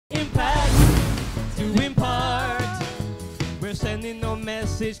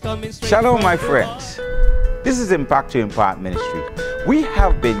Shalom, my friends. This is Impact to Impart Ministry. We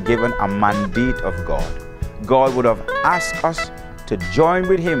have been given a mandate of God. God would have asked us to join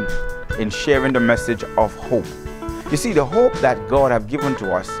with Him in sharing the message of hope. You see, the hope that God has given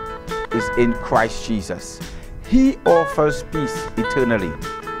to us is in Christ Jesus. He offers peace eternally.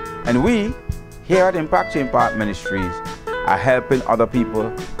 And we, here at Impact to Impart Ministries, are helping other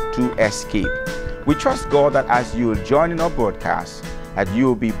people to escape. We trust God that as you will join in our broadcast, that you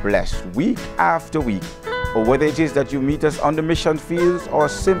will be blessed week after week, or whether it is that you meet us on the mission fields or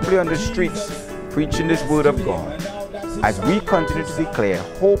simply on the streets preaching this word of God, as we continue to declare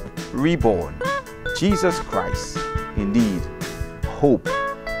hope reborn, Jesus Christ, indeed, hope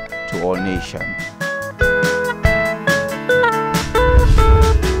to all nations.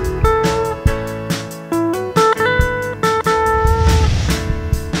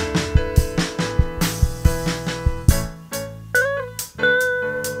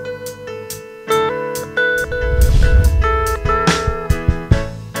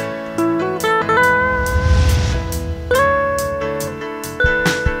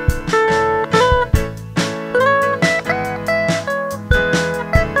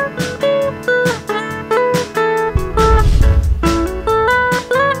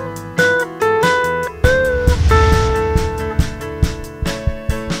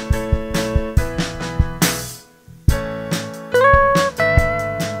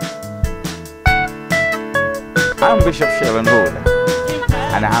 I'm Bishop Sheldon,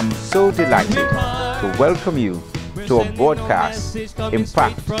 and I'm so delighted to welcome you to a broadcast,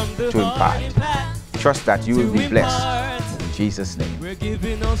 Impact to Impart. Trust that you will be blessed in Jesus' name. We're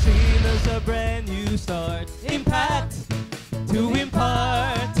giving all sinners a brand new start. Impact to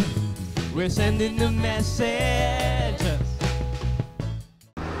impart. We're sending the message.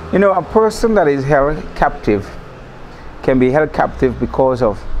 You know, a person that is held captive can be held captive because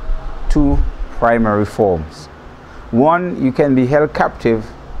of two primary forms. One, you can be held captive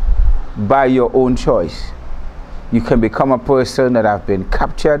by your own choice. You can become a person that have been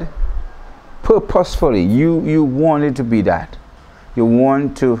captured purposefully. You wanted to be that. You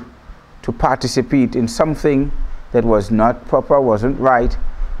want to participate in something that was not proper, wasn't right.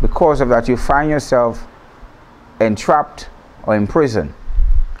 Because of that, you find yourself entrapped or imprisoned.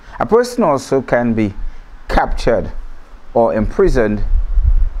 A person also can be captured or imprisoned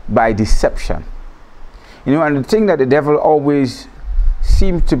by deception. You know, and the thing that the devil always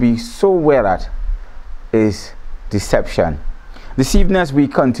seems to be so well at is deception. This evening, as we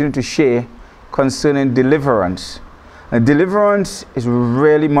continue to share concerning deliverance, and deliverance is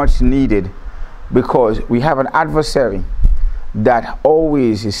really much needed because we have an adversary that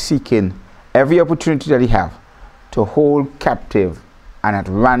always is seeking every opportunity that he has to hold captive and at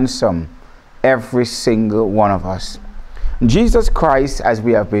ransom every single one of us. Jesus Christ, as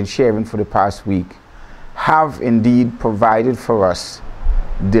we have been sharing for the past week, have indeed provided for us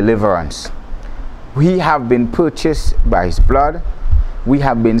deliverance. We have been purchased by His blood. We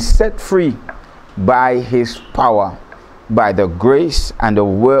have been set free by His power, by the grace and the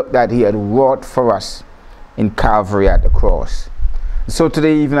work that He had wrought for us in Calvary at the cross. So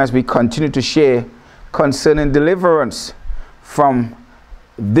today, even as we continue to share concerning deliverance from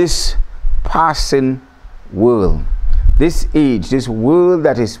this passing world, this age, this world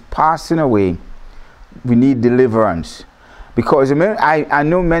that is passing away, we need deliverance. Because I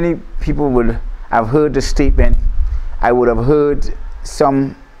know many people would have heard the statement. I would have heard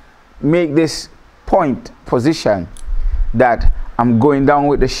some make this position that I'm going down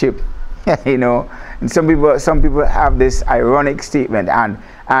with the ship. You know, and some people have this ironic statement, and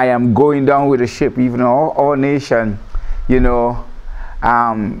I am going down with the ship. Even our nation, you know,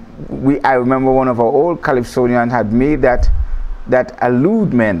 I remember one of our old Calypsonians had made that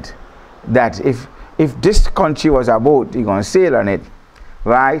alludement that if this country was a boat, you're going to sail on it,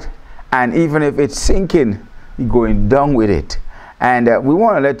 right? And even if it's sinking, you're going down with it. And we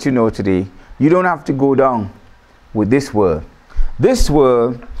want to let you know today, you don't have to go down with this world. This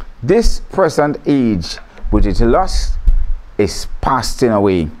world, this present age, with its lust, is passing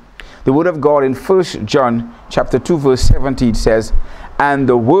away. The word of God in 1 John chapter 2 verse 17 says, and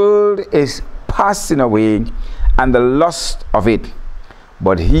the world is passing away, and the lust of it.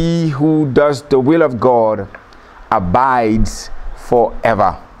 But he who does the will of God abides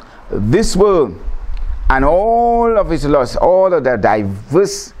forever. This world and all of its lusts, all of the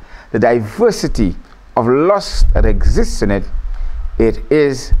diversity of lust that exists in it, it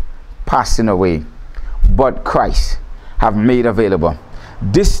is passing away. But Christ have made available.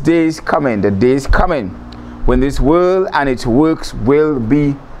 This day is coming, the day is coming, when this world and its works will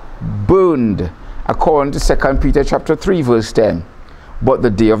be burned, according to 2 Peter chapter 3 verse 10. But the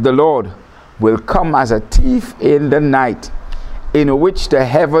day of the Lord will come as a thief in the night, in which the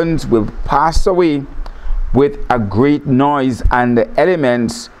heavens will pass away with a great noise, and the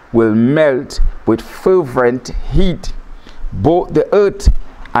elements will melt with fervent heat. Both the earth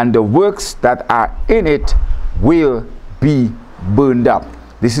and the works that are in it will be burned up.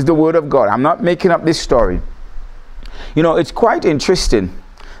 This is the word of God. I'm not making up this story. You know, it's quite interesting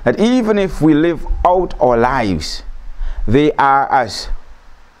that even if we live out our lives, they are as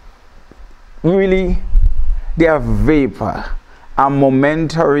really, they are vapor, a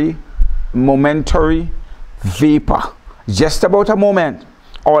momentary vapor, just about a moment.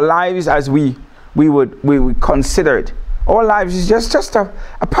 Our lives, as we would consider it, our lives is just a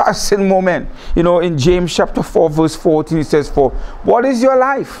passing moment. You know, in James chapter 4 verse 14, it says, "For what is your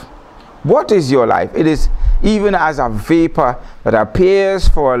life? What is your life? It is even as a vapor that appears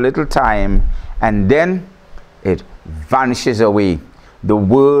for a little time, and then it vanishes away." The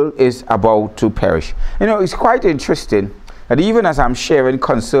world is about to perish. You know, it's quite interesting that even as I'm sharing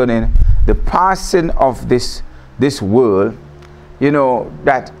concerning the passing of this world, you know,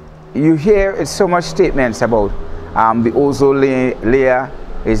 that you hear it's so much statements about the ozone layer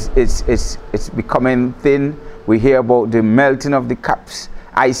is becoming thin. We hear about the melting of the caps,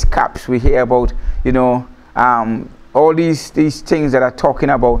 ice caps. We hear about, you know, all these things that are talking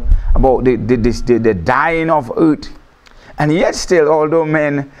about the dying of earth. And yet still, although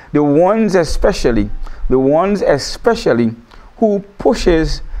men, the ones especially who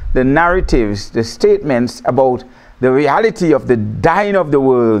pushes the narratives, the statements about the reality of the dying of the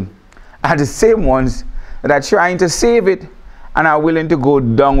world, are the same ones that are trying to save it and are willing to go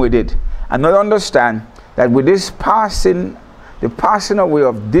down with it, and not understand that with this passing, the passing away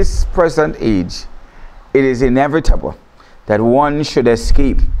of this present age, it is inevitable that one should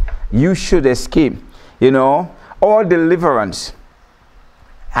escape. You should escape. You know, all deliverance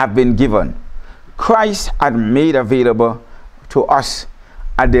have been given. Christ had made available to us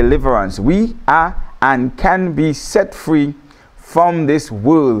a deliverance. We are and can be set free from this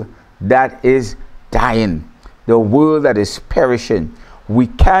world that is dying, the world that is perishing. We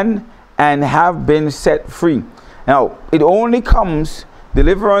can and have been set free. Now, it only comes,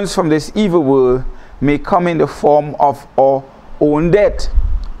 deliverance from this evil world may come in the form of our own death,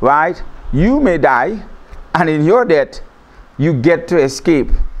 right? You may die, and in your death, you get to escape.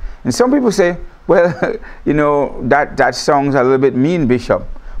 And some people say, well, you know, that sounds a little bit mean, Bishop.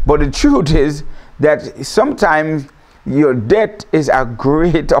 But the truth is that sometimes your death is a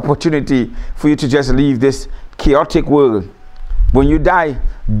great opportunity for you to just leave this chaotic world. When you die,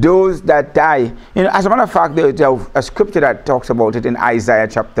 those that die, you know, as a matter of fact, there's a scripture that talks about it in Isaiah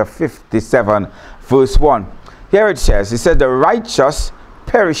chapter 57 verse 1. Here it says, the righteous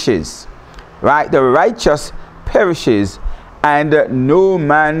perishes, right? The righteous perishes, and no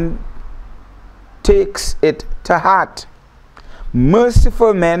man takes it to heart.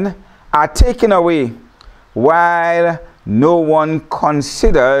 Merciful men are taken away, while no one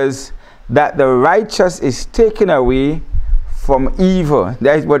considers that the righteous is taken away from evil.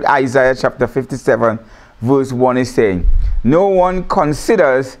 That is what Isaiah chapter 57 verse 1 is saying. No one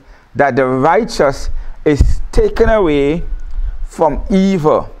considers that the righteous is taken away from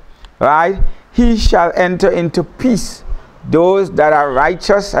evil, right? He shall enter into peace. Those that are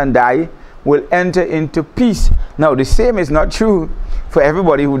righteous and die will enter into peace. Now, the same is not true for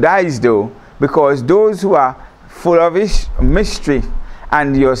everybody who dies, though, because those who are full of mystery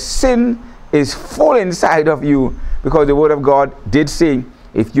and your sin is full inside of you, because the word of God did say,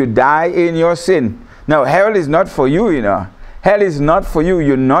 if you die in your sin. Now, hell is not for you, you know. Hell is not for you.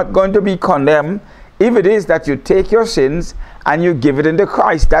 You're not going to be condemned. If it is that you take your sins and you give it into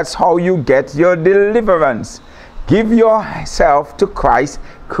Christ, that's how you get your deliverance. Give yourself to Christ.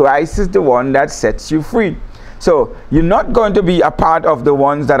 Christ is the one that sets you free. So you're not going to be a part of the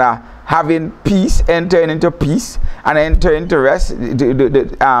ones that are having peace, entering into peace and enter into rest.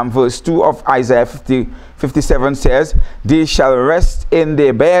 Verse 2 of Isaiah 57 says, they shall rest in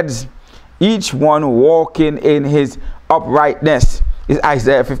their beds, each one walking in his uprightness. Is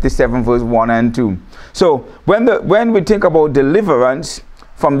Isaiah 57 verse 1 and 2. So when we think about deliverance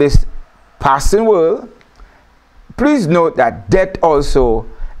from this passing world, please note that death also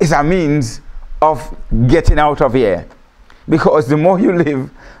is a means of getting out of here. Because the more you live,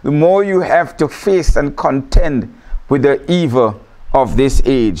 the more you have to face and contend with the evil of this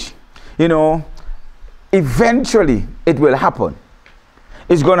age. You know, eventually it will happen.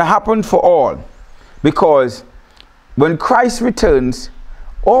 It's going to happen for all. Because when Christ returns,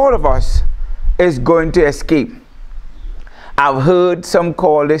 all of us is going to escape. I've heard some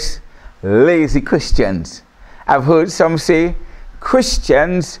call this lazy Christians. I've heard some say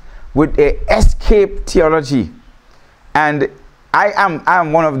Christians with a escape theology. And I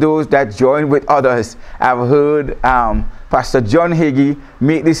am one of those that join with others. I've heard Pastor John Hagee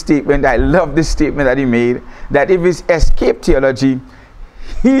make this statement. I love this statement that he made, that if it's escape theology,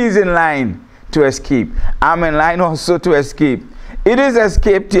 he's in line to escape. I'm in line also to escape. It is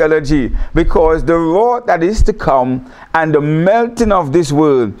escape theology because the wrath that is to come and the melting of this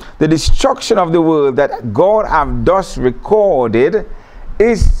world, the destruction of the world that God have thus recorded,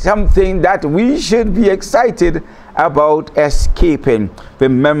 is something that we should be excited about escaping.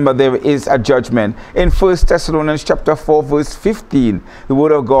 Remember, there is a judgment. In 1 Thessalonians chapter 4 verse 15, the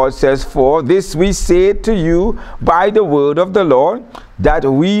word of God says, "For this we say to you by the word of the Lord, that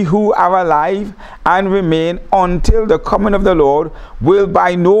we who are alive and remain until the coming of the Lord will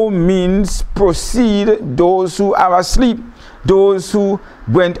by no means precede those who are asleep." Those who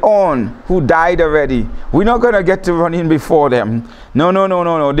went on, who died already. We're not going to get to run in before them. No.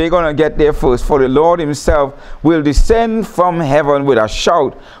 They're going to get there first. For the Lord himself will descend from heaven with a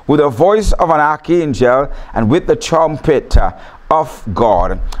shout, with the voice of an archangel, and with the trumpet of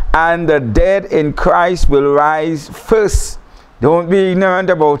God. And the dead in Christ will rise first. Don't be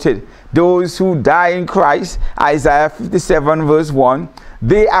ignorant about it. Those who die in Christ, Isaiah 57 verse 1,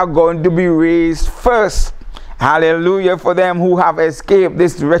 they are going to be raised first. Hallelujah for them who have escaped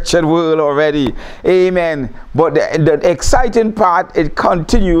this wretched world already. Amen. But the exciting part, it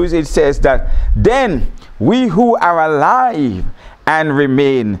continues. It says that then we who are alive and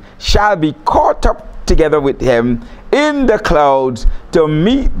remain shall be caught up together with him in the clouds to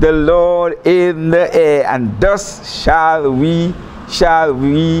meet the Lord in the air, and thus shall we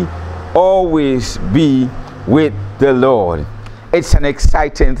always be with the Lord. It's an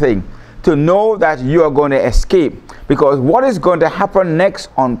exciting thing to know that you are going to escape, because what is going to happen next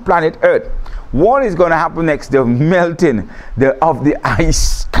on planet Earth? What is going to happen next? The melting of the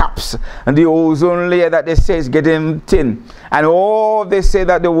ice caps and the ozone layer that they say is getting thin, and all they say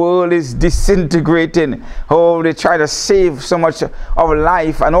that the world is disintegrating. Oh, they try to save so much of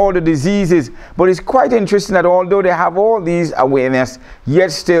life and all the diseases. But it's quite interesting that although they have all these awareness,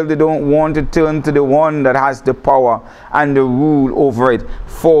 yet still they don't want to turn to the one that has the power and the rule over it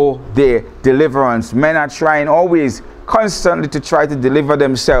for their deliverance. Men are trying always constantly to try to deliver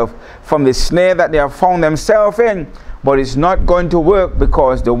themselves from the snare that they have found themselves in, but it's not going to work,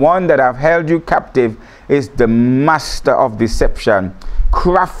 because the one that have held you captive is the master of deception,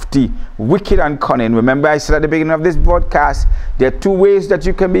 crafty, wicked, and cunning. Remember, I said at the beginning of this broadcast, there are two ways that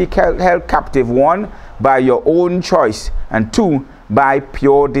you can be held captive: one, by your own choice, and two, by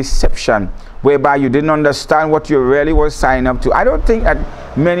pure deception, whereby you didn't understand what you really was signing up to. I don't think that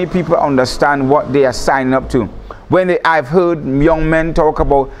many people understand what they are signing up to. I've heard young men talk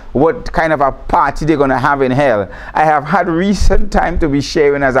about what kind of a party they're going to have in hell. I have had recent time to be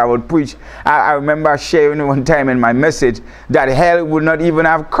sharing as I would preach. I remember sharing one time in my message that hell would not even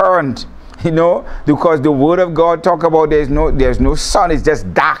have current, you know, because the word of God talk about there's no sun, it's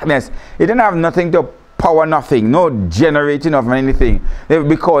just darkness. It didn't have nothing to power, nothing, no generating of anything,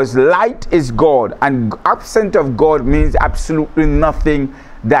 because light is God, and absent of God means absolutely nothing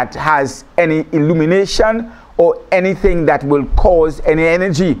that has any illumination or anything that will cause any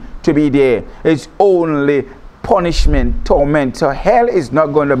energy to be there. It's only punishment, torment. So hell is not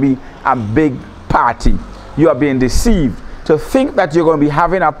going to be a big party. You are being deceived. To think that you're going to be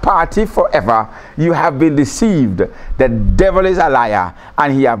having a party forever, you have been deceived. The devil is a liar,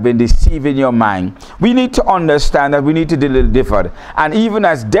 and he has been deceiving your mind. We need to understand that we need to be delivered. And even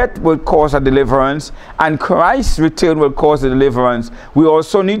as death will cause a deliverance, and Christ's return will cause a deliverance, we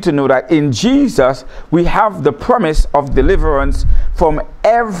also need to know that in Jesus, we have the promise of deliverance from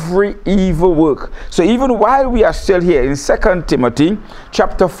every evil work. So even while we are still here in 2 Timothy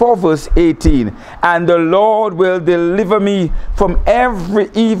chapter 4 verse 18, and the Lord will deliver me from every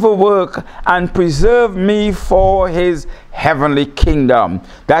evil work and preserve me for his heavenly kingdom.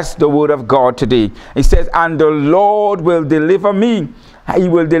 That's the word of God today. It says, and the Lord will deliver me. He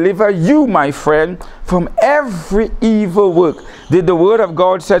will deliver you, my friend, from every evil work. Did the word of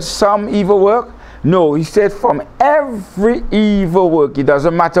God say some evil work? No, he said from every evil work. It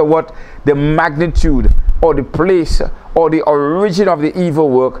doesn't matter what the magnitude or the place or the origin of the evil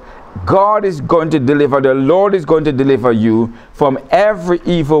work. God is going to deliver, the Lord is going to deliver you from every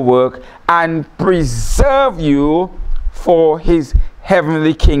evil work and preserve you for his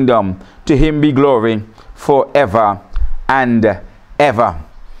heavenly kingdom. To him be glory forever and ever.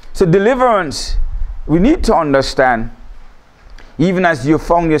 So deliverance, we need to understand, even as you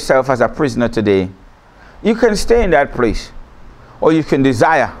found yourself as a prisoner today, you can stay in that place, or you can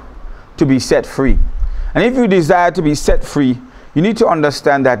desire to be set free. And if you desire to be set free, You need to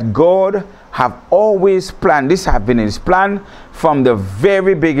understand that God have always planned. This have been his plan from the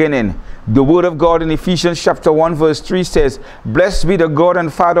very beginning. The word of God in Ephesians chapter 1 verse 3 says, "Blessed be the God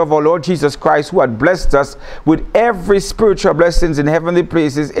and Father of our Lord Jesus Christ, who had blessed us with every spiritual blessings in heavenly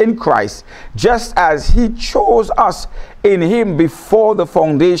places in Christ, just as he chose us in him before the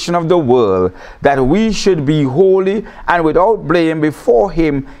foundation of the world, that we should be holy and without blame before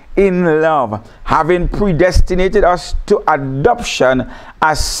him in love, having predestinated us to adoption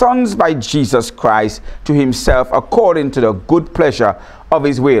as sons by Jesus Christ to himself, according to the good pleasure of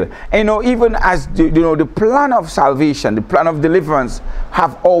his will." And you know, even as the plan of salvation, the plan of deliverance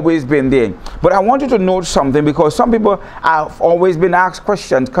have always been there. But I want you to note something, because some people have always been asked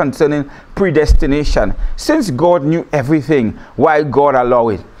questions concerning predestination. Since God knew everything, why God allow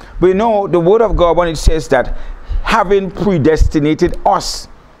it? We know the word of God when it says that having predestinated us,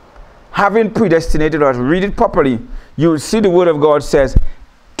 read it properly, you'll see the word of God says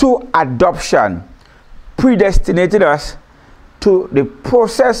to adoption. Predestinated us to the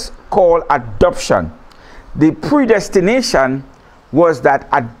process called adoption. The predestination was that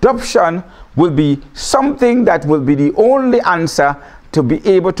adoption will be something that will be the only answer to be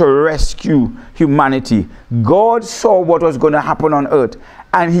able to rescue humanity. God saw what was going to happen on earth,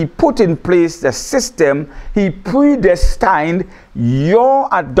 and he put in place the system. He predestined your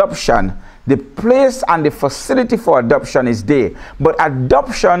adoption. The place and the facility for adoption is there. But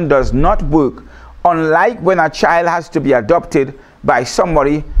adoption does not work. Unlike when a child has to be adopted by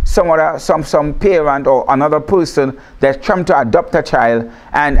somebody, some parent or another person that's trying to adopt a child,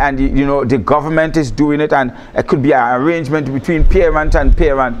 and you know, the government is doing it, and it could be an arrangement between parent and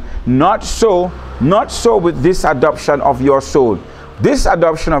parent. Not so with this adoption of your soul. This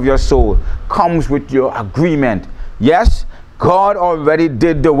adoption of your soul comes with your agreement. Yes, God already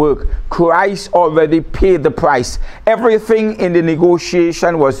did the work. Christ already paid the price. Everything in the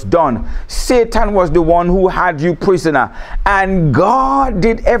negotiation was done. Satan was the one who had you prisoner. And God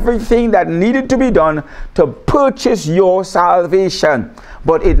did everything that needed to be done to purchase your salvation.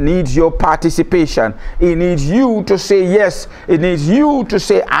 But it needs your participation. It needs you to say yes. It needs you to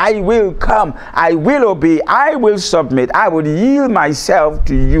say, I will come. I will obey. I will submit. I will yield myself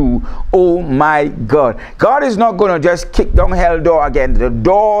to you. Oh my God. God is not going to just kick down hell door again. The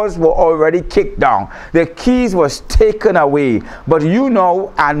doors were already kicked down. The keys was taken away. But you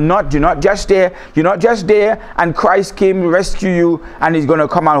know, you're not just there. You're not just there, and Christ came to rescue you, and he's going to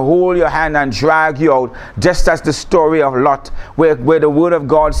come and hold your hand and drag you out. Just as the story of Lot, where the word of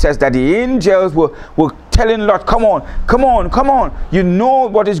God says that the angels were telling Lot, come on. You know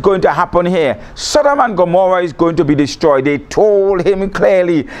what is going to happen here. Sodom and Gomorrah is going to be destroyed. They told him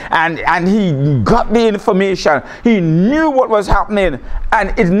clearly, and he got the information. He knew what was happening,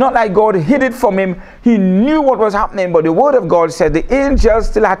 and it's not like God hid it from him. He knew what was happening, but the word of God said the angels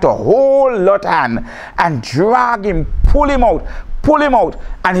still had to hold Lot's hand and drag him, pull him out,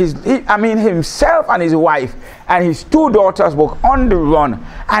 and himself and his wife and his two daughters were on the run.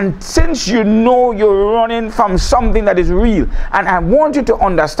 And since you know you're running from something that is real, and I want you to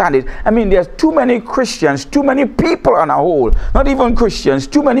understand it, there's too many Christians, too many people on a whole, not even Christians,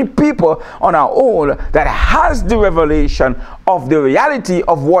 too many people on a whole that has the revelation of the reality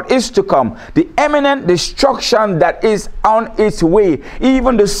of what is to come, the imminent destruction that is on its way.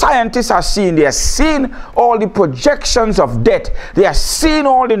 Even the scientists are seeing, they are seeing all the projections of death. They are seeing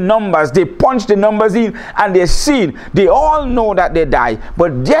all the numbers. They punch the numbers in, and they're seeing, they all know that they die,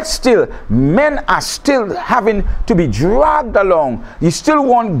 but yet still men are still having to be dragged along. You still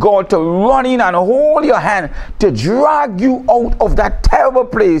want God to run in and hold your hand to drag you out of that terrible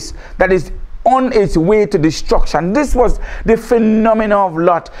place that is on its way to destruction. This was the phenomenon of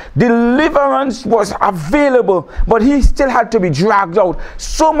Lot. Deliverance was available, but he still had to be dragged out.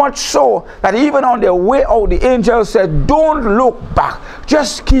 So much so that even on their way out, the angel said, don't look back.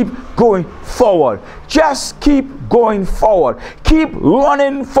 Just keep going forward. Just keep going forward. Keep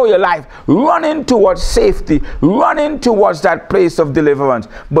running for your life. Running towards safety. Running towards that place of deliverance.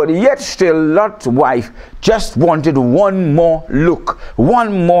 But yet still Lot's wife just wanted one more look,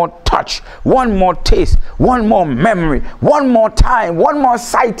 one more touch, one more taste, one more memory, one more time, one more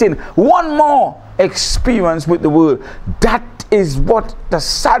sighting, one more experience with the word. That is what the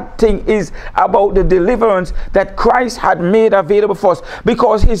sad thing is about the deliverance that Christ had made available for us,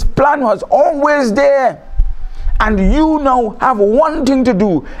 because his plan was always there. and you now have one thing to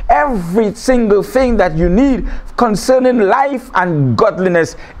do. Every single thing that you need concerning life and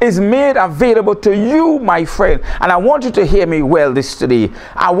godliness is made available to you, my friend. And I want you to hear me well this today.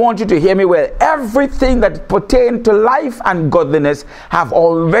 I want you to hear me well. Everything that pertains to life and godliness have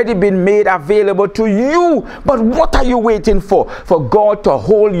already been made available to you. But what are you waiting for? For God to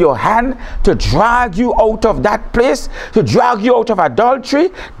hold your hand, to drag you out of that place, to drag you out of adultery,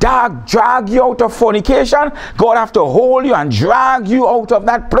 drag you out of fornication. God have to hold you and drag you out of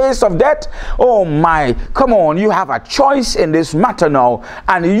that place of death. Oh my, come on, you have a choice in this matter now,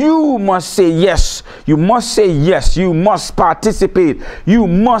 and you must say yes. You must say yes. You must participate. You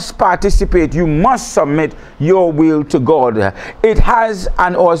must participate. You must submit your will to God. It has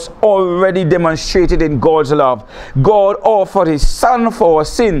and was already demonstrated in God's love. God offered his son for our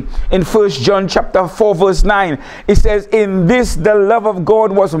sin. In 1 John chapter 4 verse 9, it says, in this the love of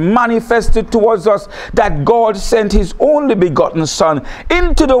God was manifested towards us, that God sent his only begotten son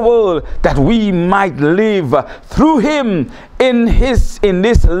into the world that we might live through him in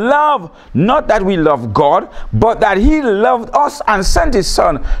this love, not that we love God, but that he loved us and sent his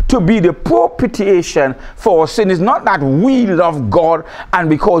son to be the propitiation for our sin. It's not that we love God, and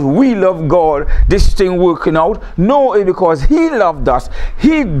because we love God this thing working out. No, it's because he loved us.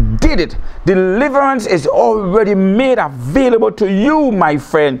 He did it. Deliverance is already made available to you, my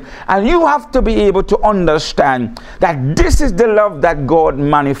friend, and you have to be able to understand that this is the love that God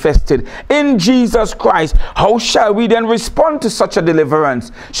manifested in Jesus Christ. How shall we then respond to such a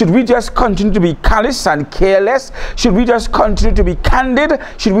deliverance? Should we just continue to be callous and careless? Should we just continue to be candid?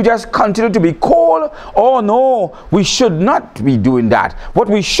 Should we just continue to be cold? Oh no, we should not be doing that. What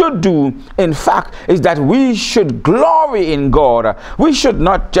we should do, in fact, is that we should glory in God. We should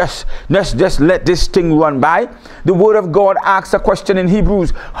not just let this thing run by. The word of God asks a question in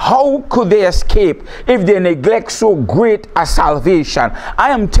Hebrews: how could they escape if they neglect so great a salvation?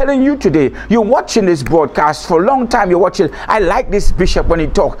 I am telling you today, you're watching this broadcast for a long time, you're watching. I like this bishop when he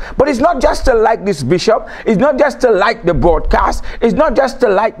talks, but it's not just to like this bishop, it's not just to like the broadcast, it's not just to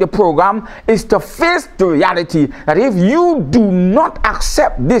like the program, it's to face the reality that if you do not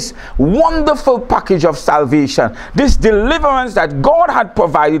accept this wonderful package of salvation, this deliverance that God had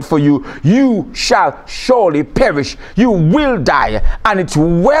provided for you, you shall surely perish. You will die, and it's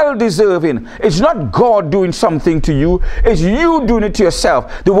well deserving. It's not God doing something to you, it's you doing it to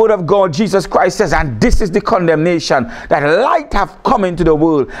yourself. The word of God, Jesus Christ says, and this is the condemnation, that light have come into the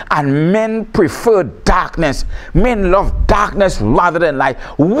world, and men prefer darkness. Men love darkness rather than light.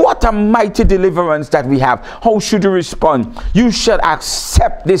 What a mighty deliverance that we have. How should you respond? You should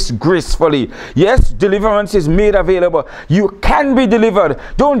accept this gracefully. Yes, deliverance is made available. You can be delivered.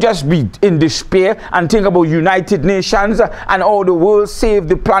 Don't just be in despair and think about United Nations and all the world, save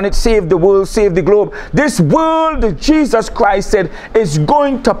the planet, save the world, save the globe. This world, Jesus Christ said, is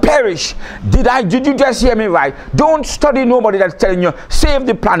going to perish. Did you just hear me right? Don't study nobody that's telling you save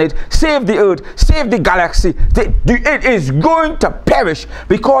the planet, save the earth, save the galaxy. It is going to perish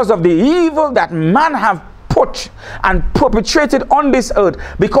because of the evil that man have put and perpetrated on this earth,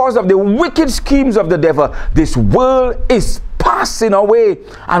 because of the wicked schemes of the devil. This world is passing away.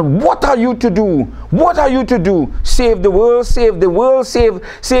 And what are you to do? What are you to do? Save the world, save the world, save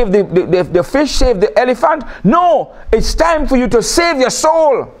the fish, save the elephant? No, it's time for you to save your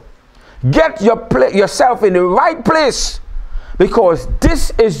soul. Get yourself in the right place, because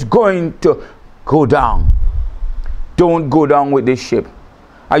this is going to go down. Don't go down with this ship.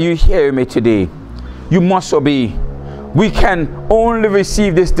 Are you hearing me today? You must obey. We can only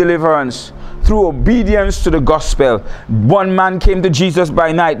receive this deliverance through obedience to the gospel. One man came to Jesus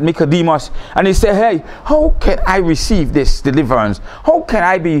by night, Nicodemus, and he said, hey, how can I receive this deliverance? How can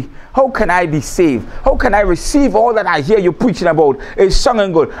I be saved? How can I receive all that I hear you preaching about? It's sung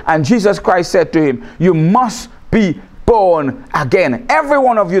and good. And Jesus Christ said to him, you must be born again. Every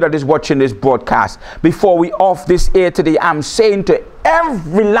one of you that is watching this broadcast, before we off this air today, I'm saying to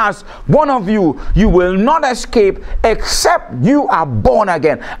every last one of you, you will not escape except you are born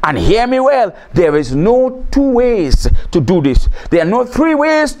again. And hear me well, there is no two ways to do this. There are no three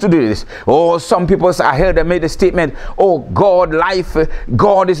ways to do this. Oh, some people, I heard them made a statement, oh, God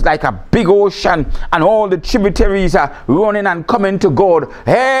is like a big ocean and all the tributaries are running and coming to God.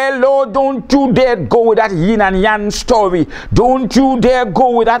 Hello, don't you dare go with that yin and yang story. Don't you dare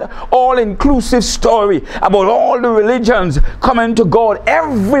go with that all-inclusive story about all the religions coming to God.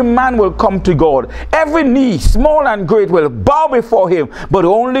 Every man will come to God. Every knee, small and great, will bow before him. But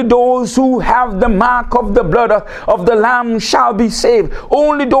only those who have the mark of the blood of the Lamb shall be saved.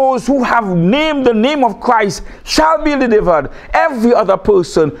 Only those who have named the name of Christ shall be delivered. Every other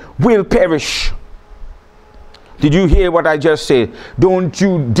person will perish. Did you hear what I just said? Don't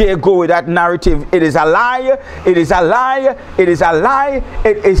you dare go with that narrative. It is a lie. It is a lie. It is a lie.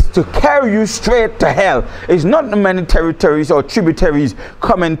 It is to carry you straight to hell. It's not many territories or tributaries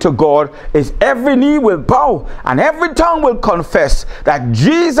coming to God. It's every knee will bow and every tongue will confess that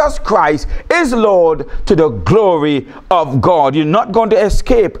Jesus Christ is Lord, to the glory of God. You're not going to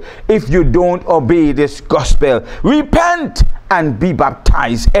escape if you don't obey this gospel. Repent and be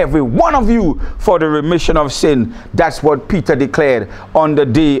baptized, every one of you, for the remission of sin. That's what Peter declared on the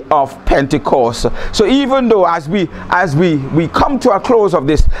day of Pentecost. So even though as we come to a close of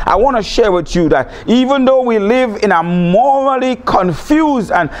this, I want to share with you that even though we live in a morally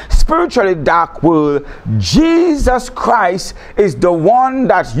confused and spiritually dark world, Jesus Christ is the one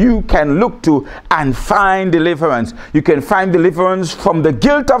that you can look to and find deliverance. You can find deliverance from the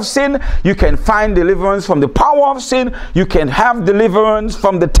guilt of sin. You can find deliverance from the power of sin. You can have deliverance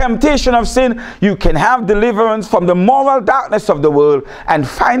from the temptation of sin. You can have deliverance from the moral darkness of the world. And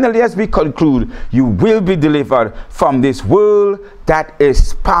finally, as we conclude, you will be delivered from this world that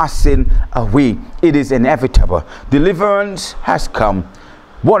is passing away. It is inevitable. Deliverance has come.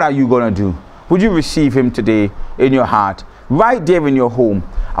 What are you going to do? Would you receive him today in your heart, right there in your home?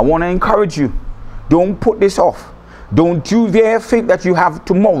 I want to encourage you. Don't put this off. Don't you dare think that you have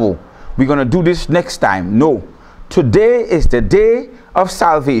tomorrow. We're going to do this next time. No. Today is the day of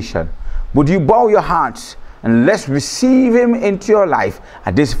salvation. Would you bow your hearts and let's receive him into your life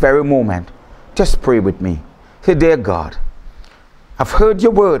at this very moment? Just pray with me. Say, dear God, I've heard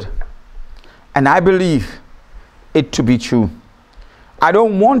your word and I believe it to be true. I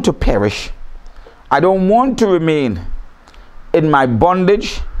don't want to perish. I don't want to remain in my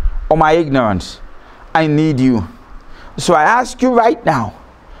bondage or my ignorance. I need you. So I ask you right now,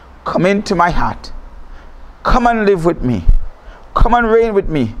 come into my heart. Come and live with me. Come and reign with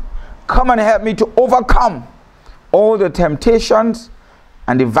me. Come and help me to overcome all the temptations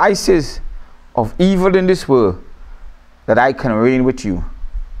and devices of evil in this world, that I can reign with you.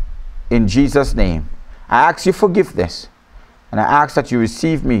 In Jesus' name, I ask you forgiveness, and I ask that you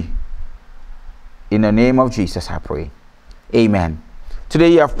receive me. In the name of Jesus, I pray. Amen.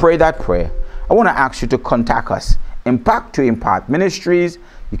 Today you have prayed that prayer. I want to ask you to contact us. Impact to Impart Ministries.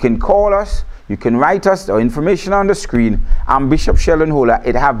 You can call us. You can write us. Our information on the screen. I'm Bishop Sheldon Hola.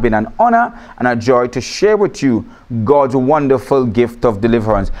 It has been an honor and a joy to share with you God's wonderful gift of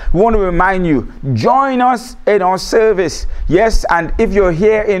deliverance. We want to remind you, join us in our service. Yes, and if you're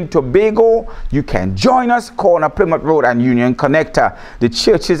here in Tobago, you can join us, corner Plymouth Road and Union Connector. The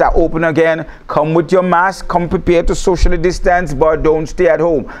churches are open again. Come with your mask. Come prepared to socially distance, but don't stay at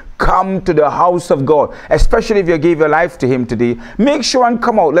home. Come to the house of God, especially if you gave your life to him today. Make sure and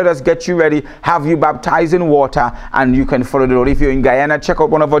come out. Let us get you ready, have you baptized in water, and you can follow the Lord. If you're in Guyana, check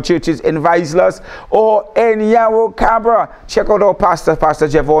out one of our churches in Vicelas or in Yarrow Cabra. Check out our Pastor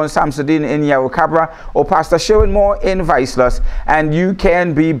Javon Samsudin in Yarrow Cabra, or Pastor Sherwin Moore in Vicelas, and you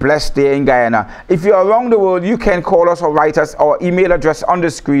can be blessed there in Guyana. If you're around the world, you can call us or write us. Our email address on the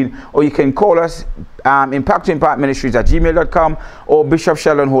screen, or you can call us impactministries@gmail.com or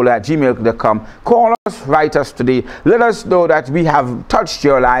bishopsheldonhola@gmail.com. Call us, write us today. Let us know that we have touched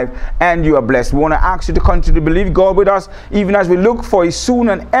your life and you are blessed. We want to ask you to continue to believe God with us, even as we look for his soon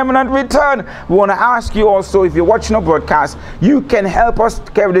and imminent return. We want to ask you also, if you're watching our broadcast, you can help us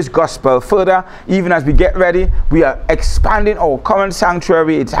carry this gospel further. Even as we get ready, we are expanding our current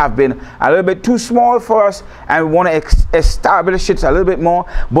sanctuary. It has been a little bit too small for us, and we want to establish it a little bit more.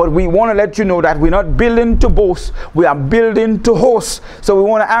 But we want to let you know that we're not building to boast, we are building to host. So we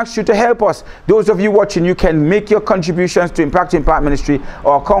want to ask you to help us. Those of you watching, you can make your contributions to Impart Ministry.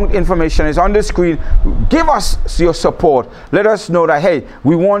 Our account information is on the screen. Give us your support. Let us know that, hey,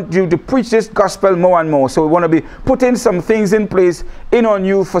 we want you to preach this gospel more and more. So we want to be putting some things in place in our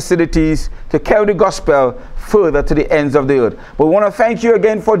new facilities to carry the gospel further to the ends of the earth. But we want to thank you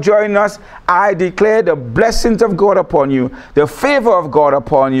again for joining us. I declare the blessings of God upon you, the favor of God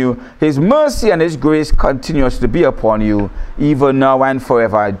upon you, his mercy and his grace continues to be upon you, even now and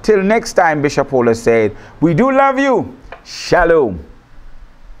forever. Until next time, Bishop Hola said, we do love you. Shalom.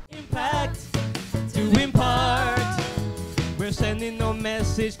 Impact to impart. We're sending no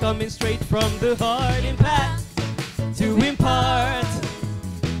message coming straight from the heart. Impact to impart.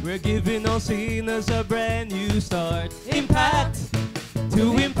 We're giving all sinners a brand new start. Impact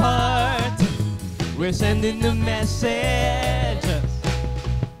to impart. We're sending the message.